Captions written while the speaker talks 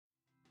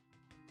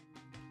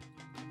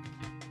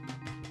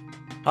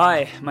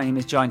Hi, my name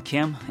is John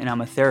Kim, and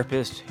I'm a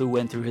therapist who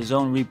went through his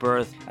own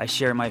rebirth. I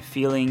share my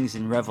feelings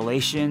and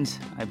revelations.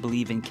 I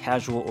believe in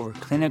casual over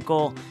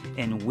clinical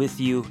and with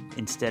you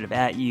instead of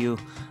at you.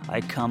 I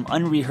come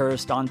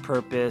unrehearsed on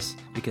purpose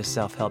because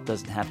self-help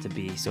doesn't have to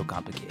be so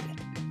complicated.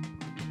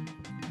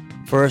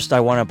 First, I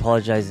want to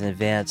apologize in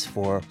advance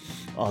for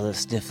all the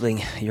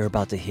sniffling you're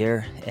about to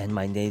hear and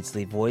my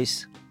nasally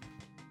voice.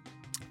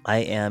 I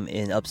am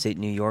in upstate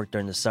New York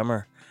during the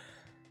summer,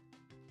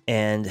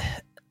 and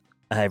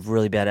I have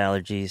really bad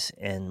allergies,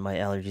 and my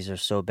allergies are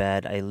so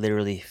bad, I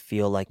literally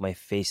feel like my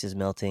face is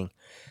melting.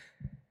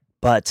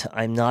 But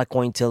I'm not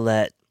going to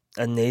let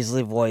a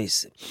nasally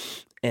voice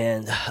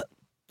and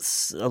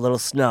a little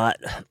snot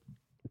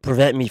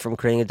prevent me from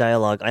creating a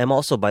dialogue. I am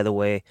also, by the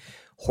way,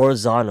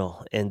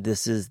 horizontal, and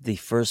this is the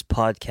first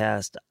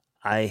podcast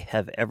I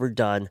have ever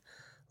done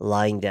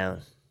lying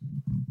down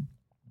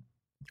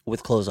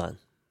with clothes on.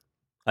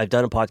 I've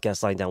done a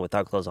podcast lying down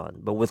without clothes on,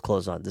 but with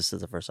clothes on, this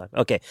is the first time.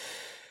 Okay.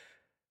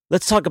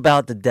 Let's talk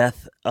about the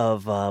death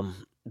of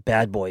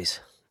Badboys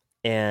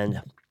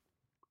and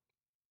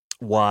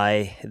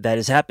why that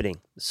is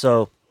happening.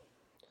 So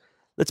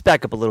let's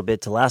back up a little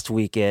bit to last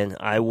weekend.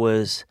 I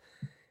was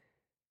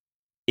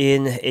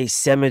in a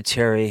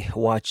cemetery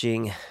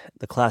watching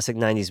the classic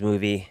 90s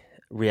movie,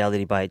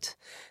 Reality Bites.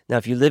 Now,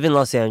 if you live in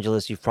Los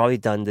Angeles, you've probably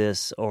done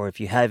this, or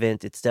if you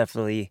haven't, it's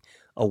definitely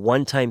a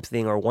one-time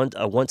thing or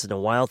a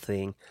once-in-a-while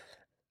thing.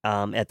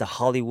 At the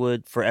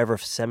Hollywood Forever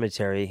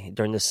Cemetery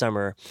during the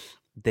summer,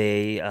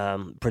 they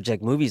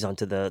project movies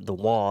onto the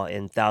wall,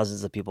 and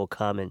thousands of people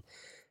come and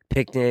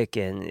picnic,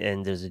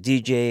 and there's a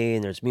DJ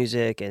and there's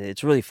music, and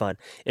it's really fun.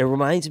 It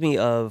reminds me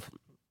of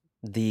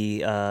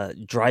the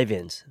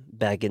drive-ins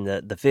back in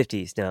the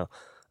 50s. Now,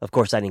 of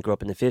course, I didn't grow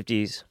up in the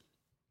 50s,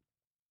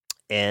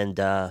 and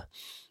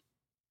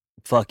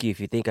fuck you if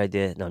you think I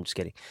did. No, I'm just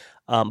kidding.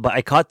 But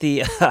I caught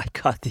the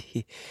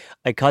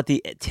I caught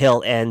the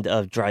tail end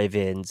of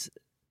drive-ins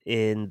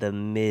in the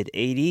mid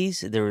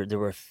 80s. There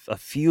were a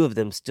few of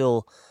them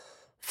still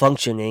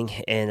functioning,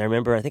 and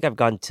I think I've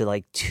gone to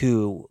like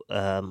 2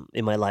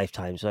 in my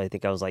lifetime, so I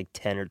think I was like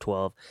 10 or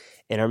 12,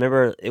 and I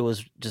remember it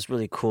was just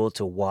really cool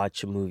to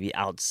watch a movie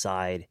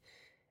outside,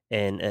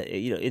 and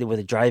with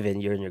a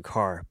drive-in, you're in your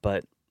car,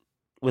 but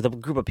with a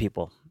group of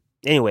people.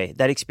 Anyway,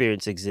 that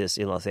experience exists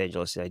in Los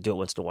Angeles, and I do it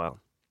once in a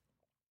while.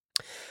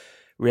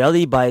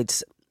 Reality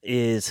Bites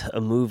is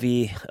a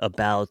movie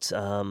about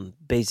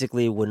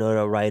basically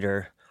Winona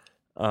Ryder.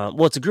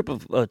 It's a group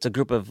of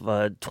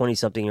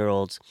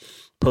 20-something-year-olds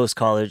post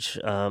college,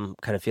 kind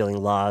of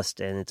feeling lost,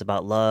 and it's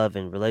about love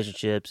and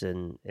relationships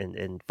and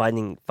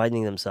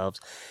finding themselves.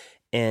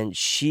 And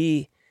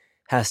she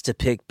has to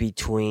pick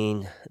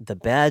between the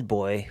bad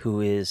boy,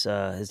 who is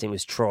his name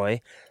is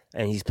Troy,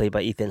 and he's played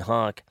by Ethan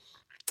Hawke,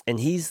 and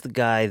he's the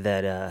guy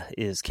that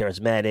is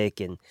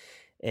charismatic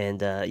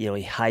and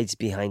he hides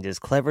behind his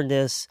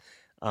cleverness.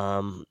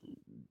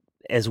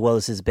 As well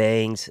as his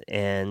bangs,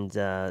 and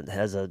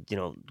has a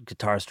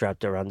guitar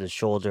strapped around his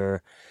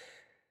shoulder,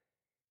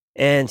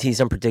 and he's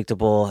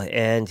unpredictable,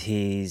 and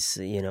he's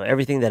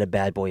everything that a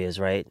bad boy is,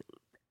 right?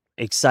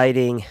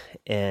 Exciting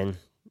and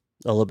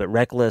a little bit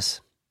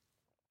reckless.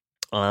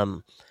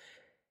 And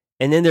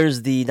then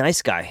there's the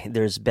nice guy.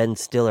 There's Ben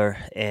Stiller,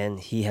 and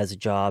he has a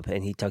job,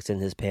 and he tucks in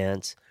his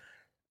pants,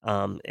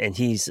 and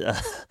he's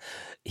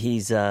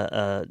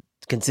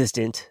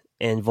consistent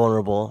and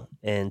vulnerable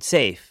and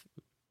safe.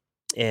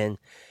 And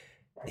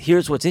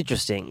here's what's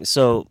interesting.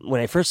 So when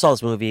I first saw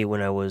this movie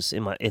when I was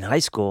in high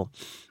school,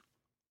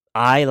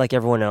 I, like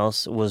everyone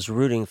else, was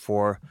rooting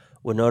for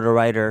Winona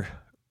Ryder.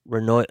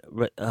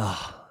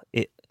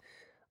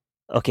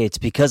 It's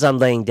because I'm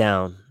laying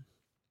down.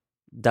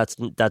 That's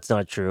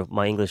not true.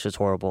 My English is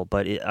horrible,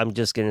 but I'm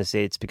just gonna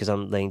say it's because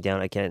I'm laying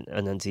down. I can't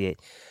enunciate.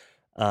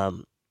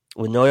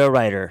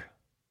 Winona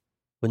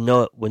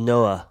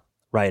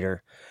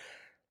Ryder.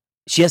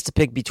 She has to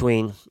pick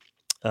between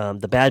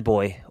the bad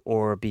boy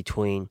or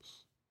between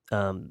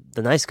the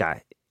nice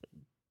guy,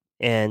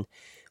 and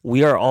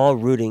we are all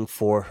rooting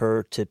for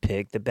her to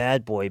pick the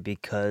bad boy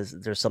because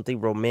there's something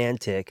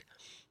romantic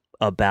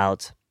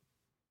about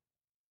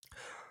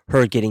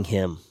her getting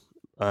him.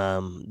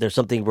 There's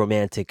something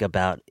romantic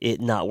about it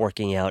not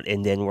working out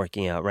and then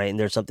working out, right? And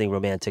there's something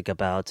romantic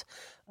about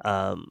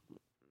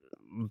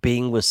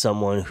being with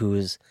someone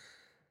who's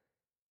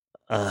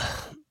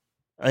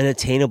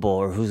unattainable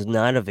or who's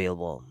not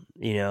available.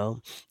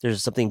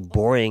 There's something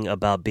boring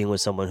about being with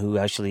someone who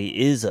actually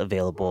is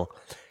available.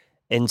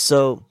 And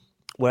so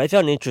what I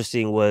found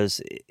interesting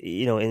was,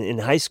 in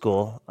high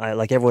school,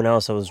 like everyone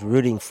else, I was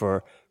rooting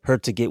for her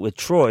to get with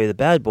Troy, the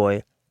bad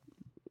boy.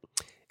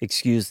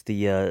 Excuse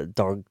the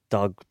dog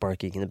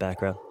barking in the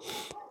background.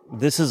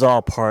 This is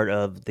all part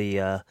of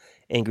the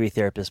Angry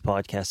Therapist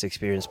podcast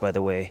experience, by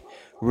the way.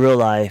 Real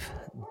life,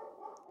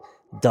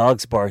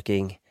 dogs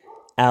barking,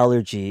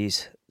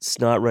 allergies,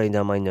 snot running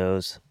down my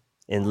nose,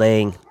 and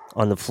laying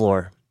on the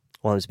floor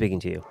while I'm speaking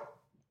to you.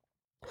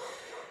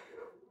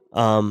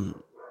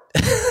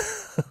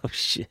 Oh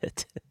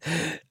shit.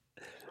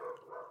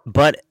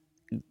 But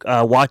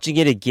Watching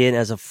it again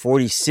as a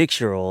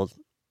 46-year-old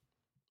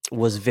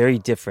was very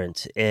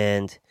different.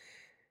 And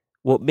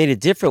what made it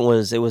different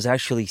was it was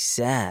actually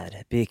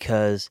sad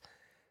because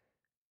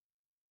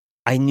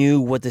I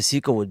knew what the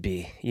sequel would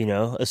be,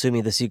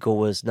 assuming the sequel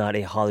was not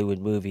a Hollywood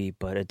movie,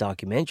 but a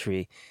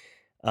documentary.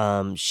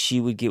 She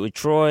would get with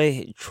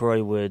Troy.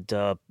 Troy would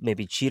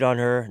maybe cheat on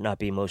her, not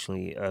be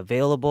emotionally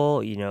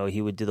available.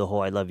 He would do the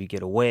whole "I love you,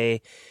 get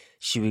away."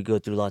 She would go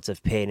through lots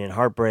of pain and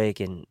heartbreak,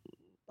 and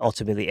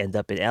ultimately end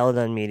up in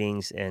Al-Anon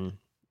meetings, and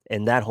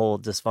that whole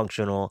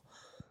beautiful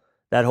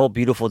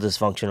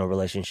dysfunctional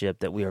relationship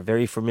that we are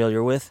very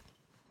familiar with.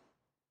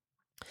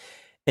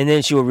 And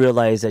then she would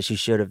realize that she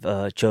should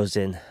have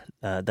chosen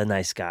the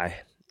nice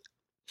guy.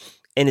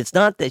 And it's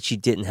not that she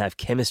didn't have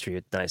chemistry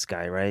with the nice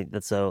guy, right?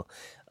 That's so,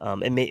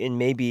 and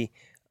maybe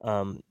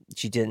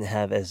she didn't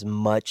have as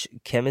much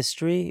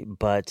chemistry,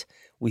 but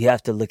we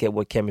have to look at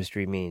what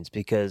chemistry means,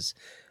 because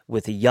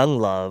with a young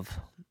love,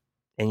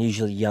 and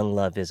usually young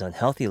love is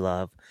unhealthy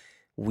love,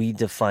 we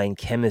define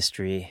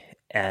chemistry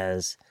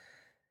as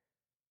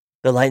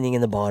the lightning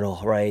in the bottle,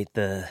 right?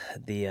 The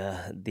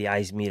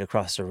eyes meet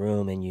across the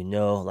room, and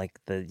like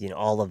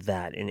all of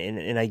that,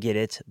 and I get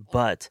it,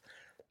 but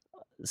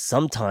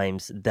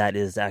sometimes that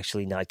is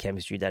actually not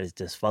chemistry, that is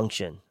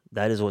dysfunction.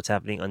 That is what's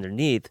happening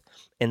underneath,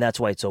 and that's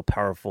why it's so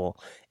powerful.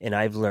 And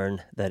I've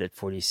learned that at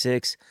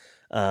 46,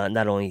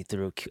 not only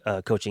through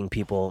coaching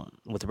people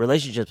with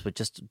relationships, but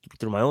just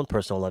through my own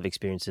personal love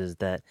experiences,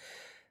 that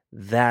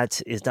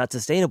is not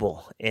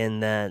sustainable,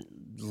 and that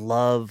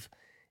love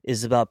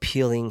is about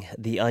peeling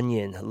the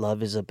onion.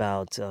 Love is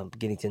about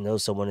getting to know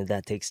someone, and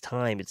that takes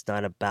time. It's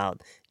not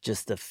about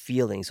just the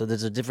feeling. So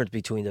there's a difference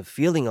between the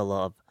feeling of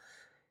love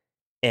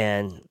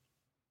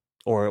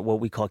or what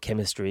we call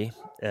chemistry,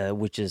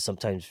 which is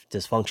sometimes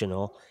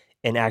dysfunctional,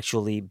 and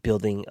actually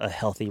building a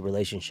healthy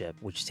relationship,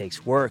 which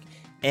takes work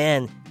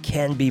and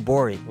can be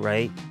boring,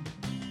 right?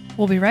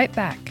 We'll be right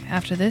back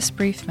after this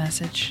brief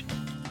message.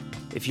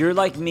 If you're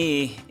like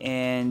me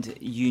and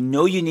you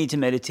know you need to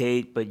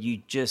meditate, but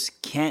you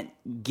just can't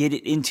get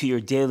it into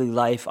your daily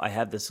life, I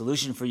have the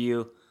solution for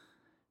you.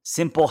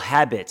 Simple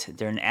Habit.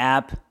 They're an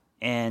app,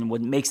 and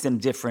what makes them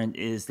different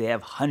is they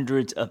have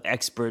hundreds of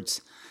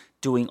experts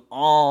doing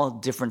all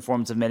different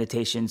forms of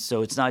meditation.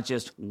 So it's not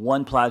just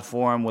one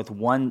platform with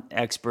one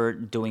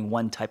expert doing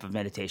one type of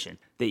meditation.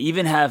 They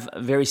even have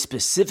very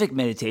specific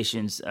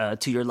meditations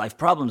to your life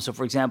problems. So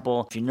for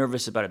example, if you're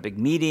nervous about a big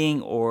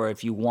meeting, or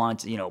if you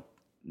want,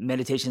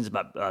 meditations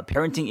about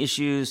parenting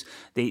issues,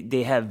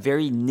 they have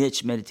very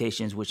niche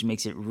meditations, which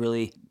makes it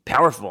really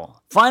powerful.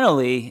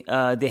 Finally,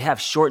 they have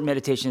short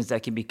meditations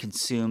that can be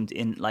consumed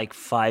in like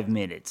 5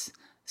 minutes.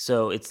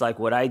 So it's like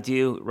what I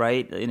do,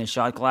 right, in a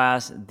shot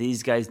glass.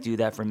 These guys do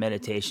that for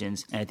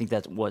meditations, and I think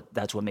that's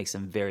what makes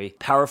them very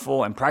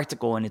powerful and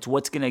practical, and it's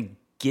what's going to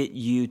get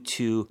you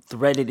to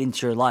thread it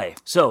into your life.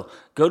 So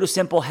go to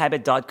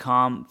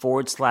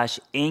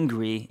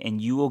simplehabit.com/angry,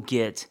 and you will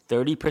get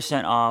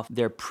 30% off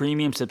their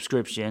premium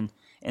subscription,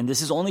 and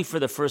this is only for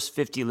the first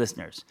 50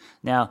 listeners.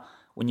 Now,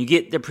 when you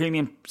get the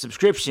premium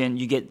subscription,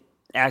 you get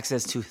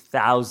access to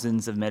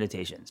thousands of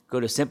meditations.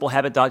 Go to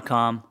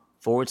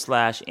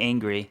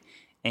simplehabit.com/angry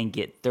and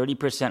get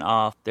 30%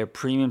 off their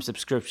premium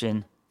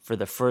subscription for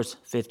the first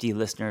 50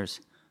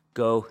 listeners.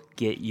 Go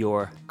get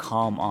your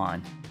calm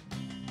on.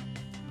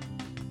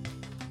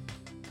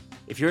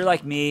 If you're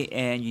like me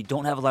and you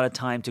don't have a lot of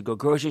time to go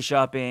grocery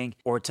shopping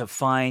or to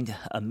find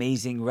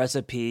amazing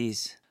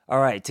recipes, all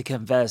right, to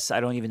confess, I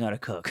don't even know how to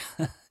cook.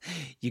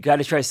 You got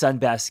to try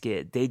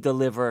Sunbasket. They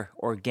deliver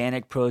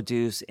organic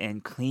produce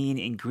and clean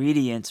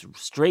ingredients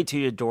straight to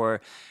your door.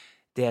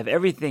 They have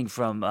everything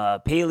from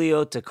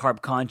paleo to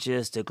carb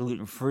conscious to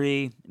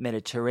gluten-free,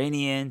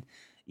 Mediterranean,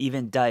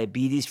 even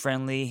diabetes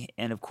friendly,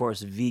 and of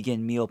course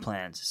vegan meal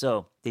plans.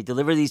 So they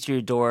deliver these to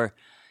your door,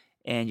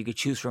 and you can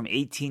choose from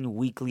 18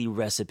 weekly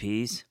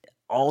recipes.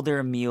 All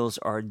their meals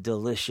are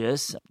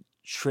delicious.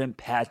 Shrimp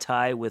pad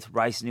thai with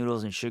rice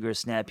noodles and sugar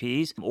snap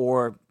peas,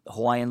 or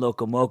Hawaiian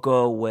loco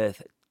moco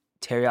with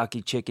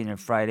teriyaki chicken and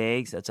fried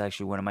eggs. That's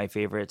actually one of my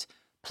favorites.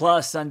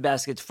 Plus,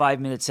 Sunbasket's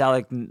 5-minute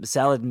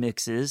salad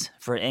mixes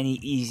for any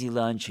easy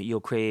lunch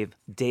you'll crave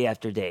day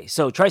after day.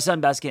 So try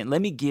Sunbasket, and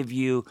let me give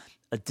you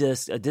a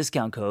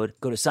discount code.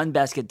 Go to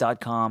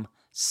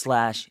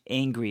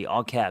sunbasket.com/angry,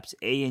 all caps,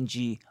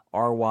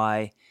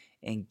 ANGRY,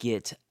 and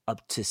get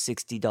up to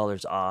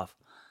 $60 off.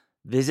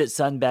 Visit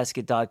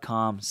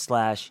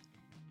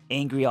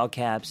sunbasket.com/angry, all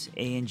caps,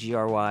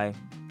 ANGRY,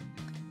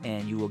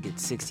 and you will get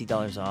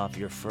 $60 off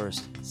your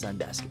first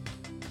Sunbasket.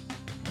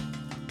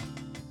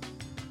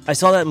 I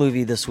saw that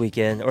movie last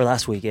weekend,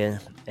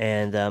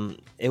 and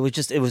it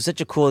was such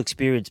a cool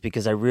experience,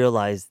 because I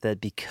realized that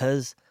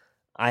because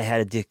I had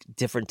a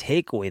different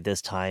takeaway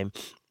this time,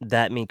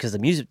 that means because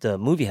the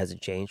movie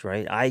hasn't changed,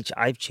 right?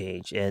 I've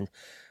changed, and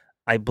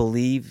I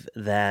believe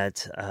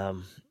that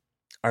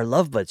our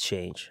love buds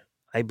change.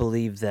 I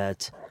believe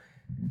that,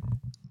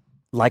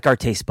 like our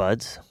taste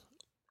buds,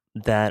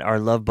 that our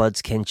love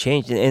buds can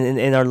change,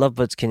 and our love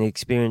buds can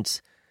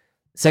experience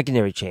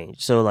secondary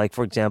change. So, like,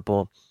 for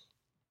example,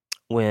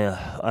 when,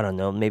 I don't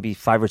know, maybe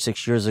 5 or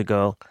 6 years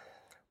ago,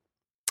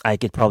 I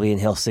could probably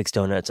inhale 6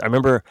 donuts. I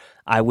remember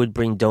I would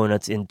bring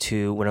donuts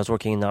into, when I was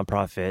working in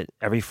nonprofit,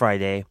 every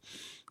Friday.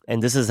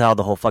 And this is how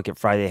the whole Fuck It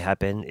Friday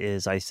happened,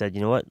 is I said,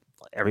 you know what,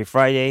 every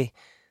Friday,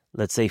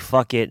 let's say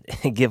fuck it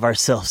and give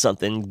ourselves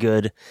something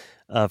good.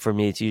 For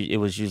me, it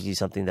was usually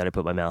something that I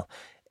put in my mouth.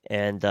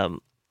 And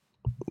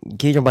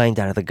get your mind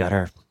out of the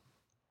gutter.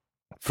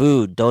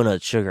 Food,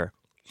 donuts, sugar.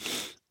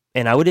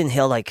 And I would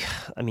inhale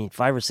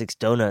 5 or 6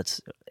 donuts.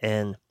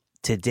 And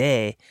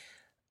today,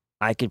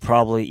 I could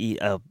probably eat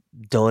a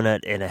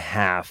donut and a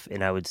half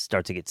and I would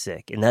start to get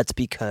sick. And that's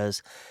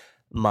because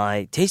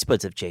my taste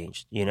buds have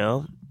changed, you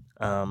know?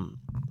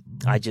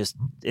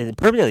 It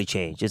permanently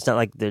changed. It's not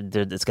like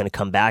it's going to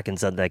come back and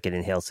suddenly I can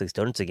inhale 6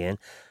 donuts again.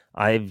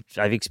 I've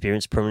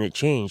experienced permanent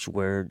change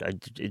where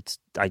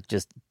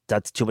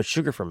that's too much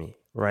sugar for me,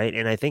 right?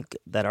 And I think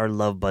that our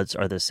love buds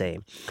are the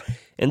same.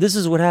 And this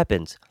is what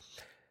happens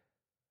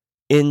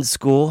in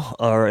school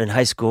or in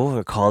high school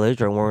or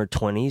college or when we're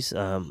 20s.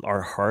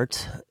 Our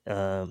heart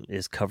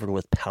is covered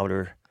with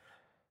powder.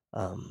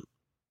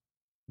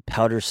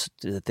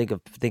 Think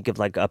of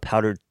like a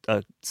powdered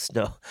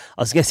snow.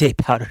 I was gonna say a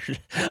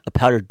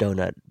powdered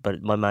donut,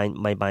 but my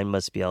mind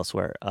must be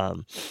elsewhere.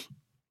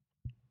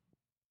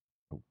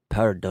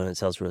 Powdered donut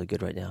sounds really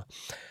good right now.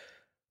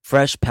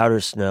 Fresh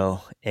powdered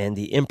snow, and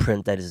the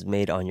imprint that is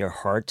made on your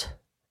heart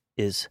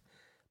is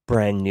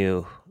brand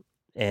new.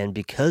 And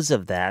because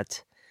of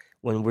that,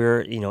 when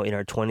we're in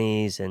our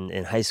 20s and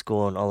in high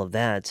school and all of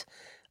that,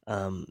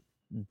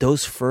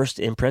 those first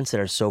imprints that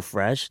are so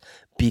fresh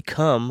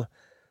become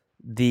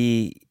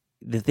the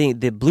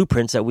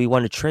blueprints that we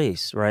want to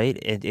trace, right?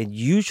 And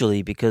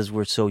usually because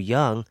we're so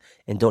young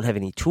and don't have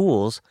any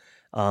tools,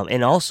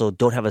 and also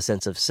don't have a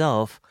sense of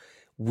self,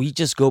 we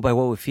just go by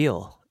what we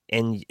feel.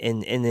 And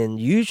then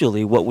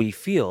usually what we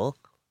feel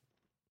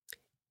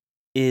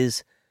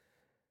is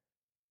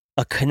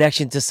a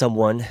connection to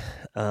someone,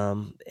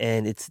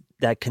 and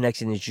that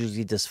connection is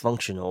usually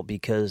dysfunctional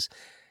because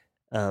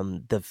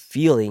the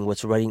feeling,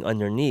 what's running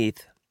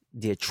underneath,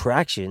 the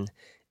attraction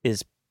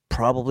is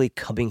probably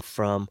coming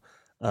from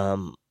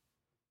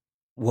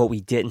what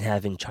we didn't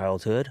have in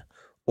childhood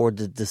or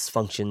the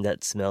dysfunction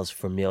that smells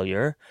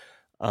familiar.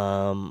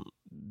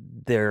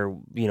 There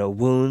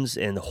wounds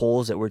and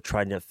holes that we're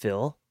trying to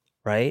fill,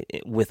 right,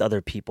 with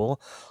other people.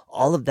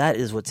 All of that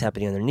is what's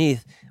happening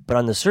underneath. But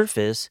on the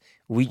surface,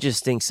 we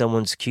just think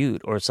someone's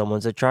cute or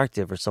someone's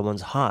attractive or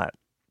someone's hot.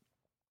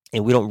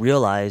 And we don't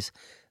realize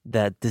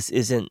that this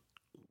isn't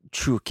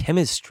true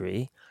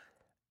chemistry.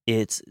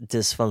 It's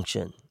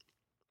dysfunction.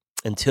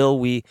 Until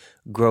we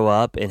grow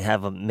up and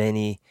have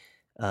many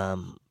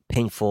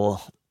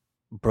painful,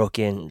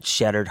 broken,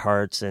 shattered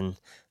hearts and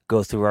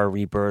go through our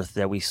rebirth,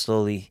 that we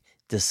slowly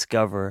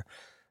discover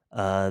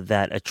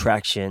that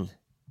attraction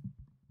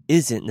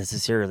isn't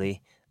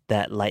necessarily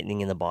that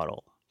lightning in the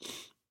bottle.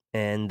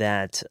 And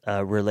that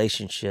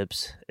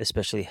relationships,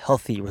 especially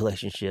healthy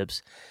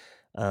relationships,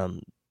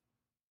 are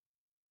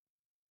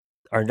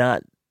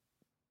not.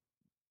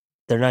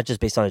 They're not just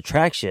based on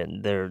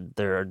attraction.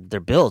 They're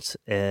built,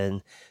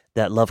 and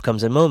that love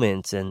comes in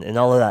moments and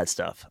all of that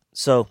stuff.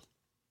 So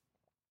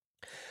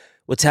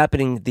what's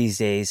happening these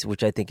days,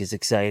 which I think is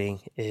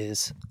exciting,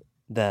 is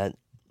that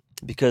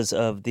because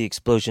of the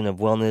explosion of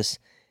wellness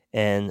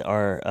and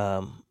our, I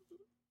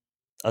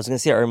was going to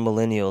say our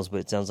millennials, but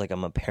it sounds like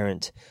I'm a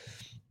parent.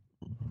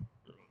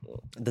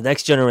 The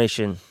next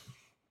generation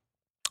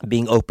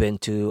being open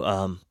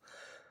to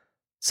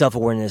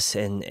self-awareness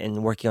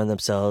and working on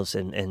themselves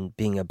and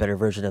being a better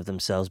version of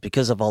themselves.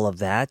 Because of all of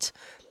that,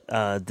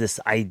 this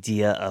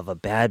idea of a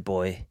bad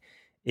boy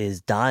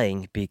is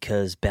dying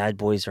because bad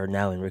boys are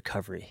now in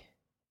recovery.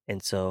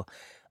 And so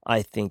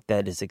I think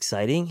that is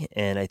exciting.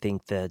 And I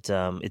think that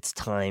it's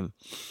time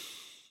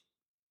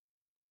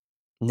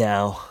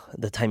now.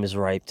 The time is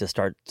ripe to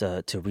start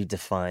to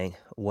redefine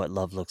what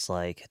love looks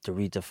like, to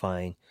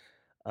redefine,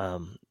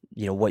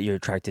 what you're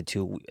attracted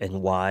to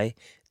and why,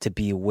 to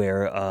be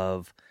aware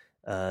of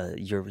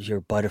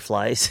your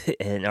butterflies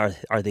and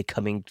are they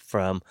coming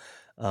from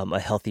a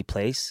healthy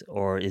place,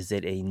 or is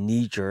it a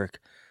knee-jerk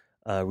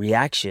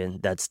reaction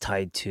that's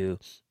tied to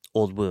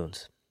old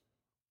wounds?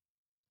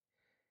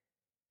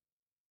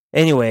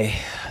 Anyway,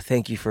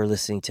 thank you for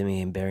listening to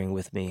me and bearing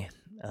with me.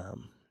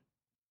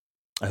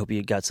 I hope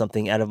you got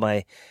something out of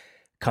my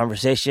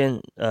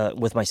conversation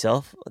with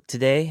myself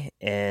today,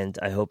 and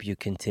I hope you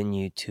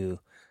continue to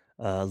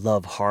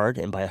love hard,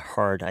 and by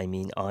hard I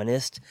mean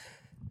honest.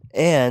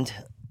 And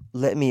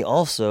let me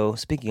also,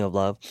 speaking of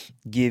love,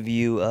 give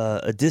you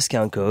a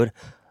discount code.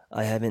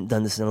 I haven't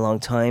done this in a long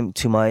time.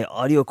 To my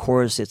audio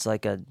course, it's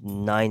like a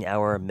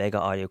 9-hour mega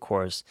audio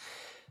course.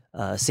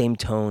 Same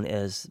tone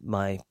as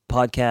my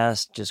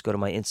podcast. Just go to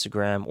my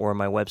Instagram or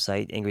my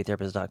website,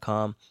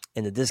 angrytherapist.com.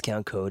 And the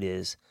discount code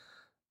is,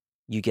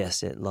 you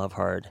guessed it, love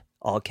hard,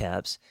 all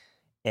caps.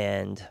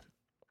 And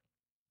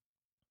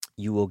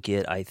you will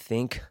get, I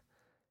think,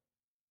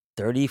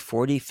 30,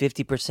 40,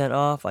 50%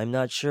 off. I'm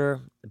not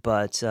sure,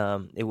 but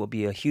it will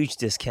be a huge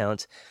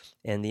discount.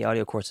 And the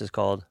audio course is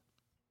called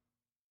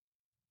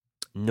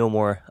no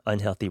more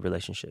unhealthy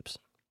relationships.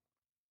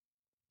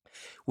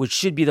 Which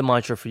should be the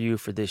mantra for you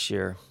for this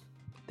year.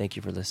 Thank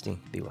you for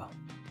listening. Be well.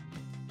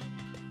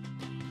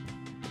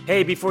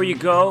 Hey, before you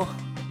go,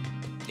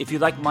 if you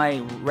like my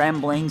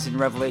ramblings and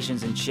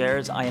revelations and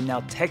shares, I am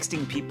now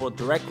texting people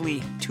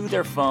directly to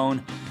their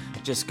phone.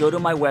 Just go to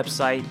my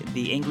website,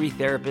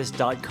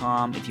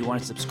 theangrytherapist.com. If you want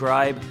to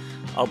subscribe,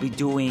 I'll be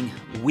doing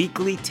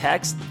weekly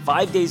text,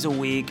 5 days a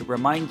week,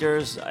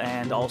 reminders,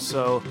 and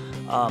also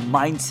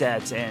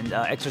mindsets and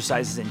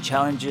exercises and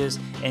challenges.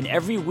 And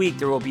every week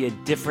there will be a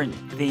different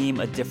theme,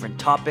 a different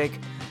topic.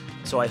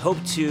 So I hope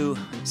to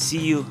see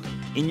you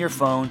in your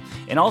phone.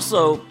 And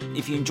also,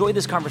 if you enjoyed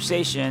this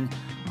conversation,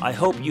 I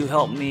hope you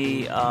help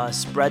me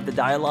spread the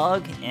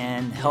dialogue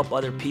and help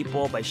other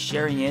people by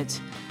sharing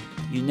it.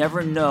 You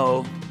never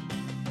know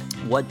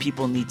what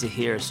people need to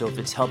hear. So if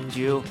it's helped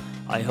you,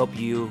 I hope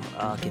you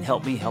can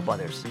help me help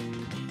others.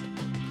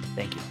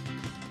 Thank you.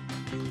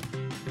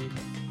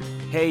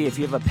 Hey, if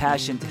you have a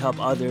passion to help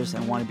others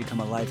and want to become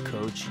a life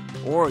coach,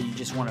 or you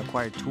just want to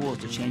acquire tools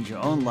to change your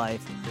own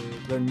life,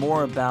 learn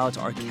more about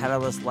our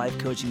Catalyst Life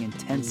Coaching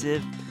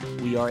Intensive.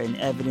 We are an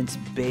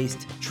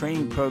evidence-based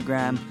training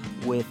program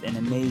with an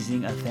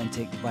amazing,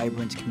 authentic,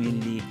 vibrant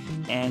community,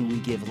 and we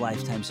give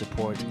lifetime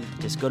support.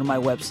 Just go to my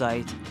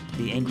website,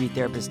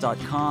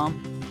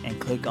 theangrytherapist.com, and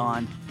click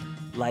on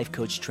Life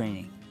Coach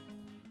Training.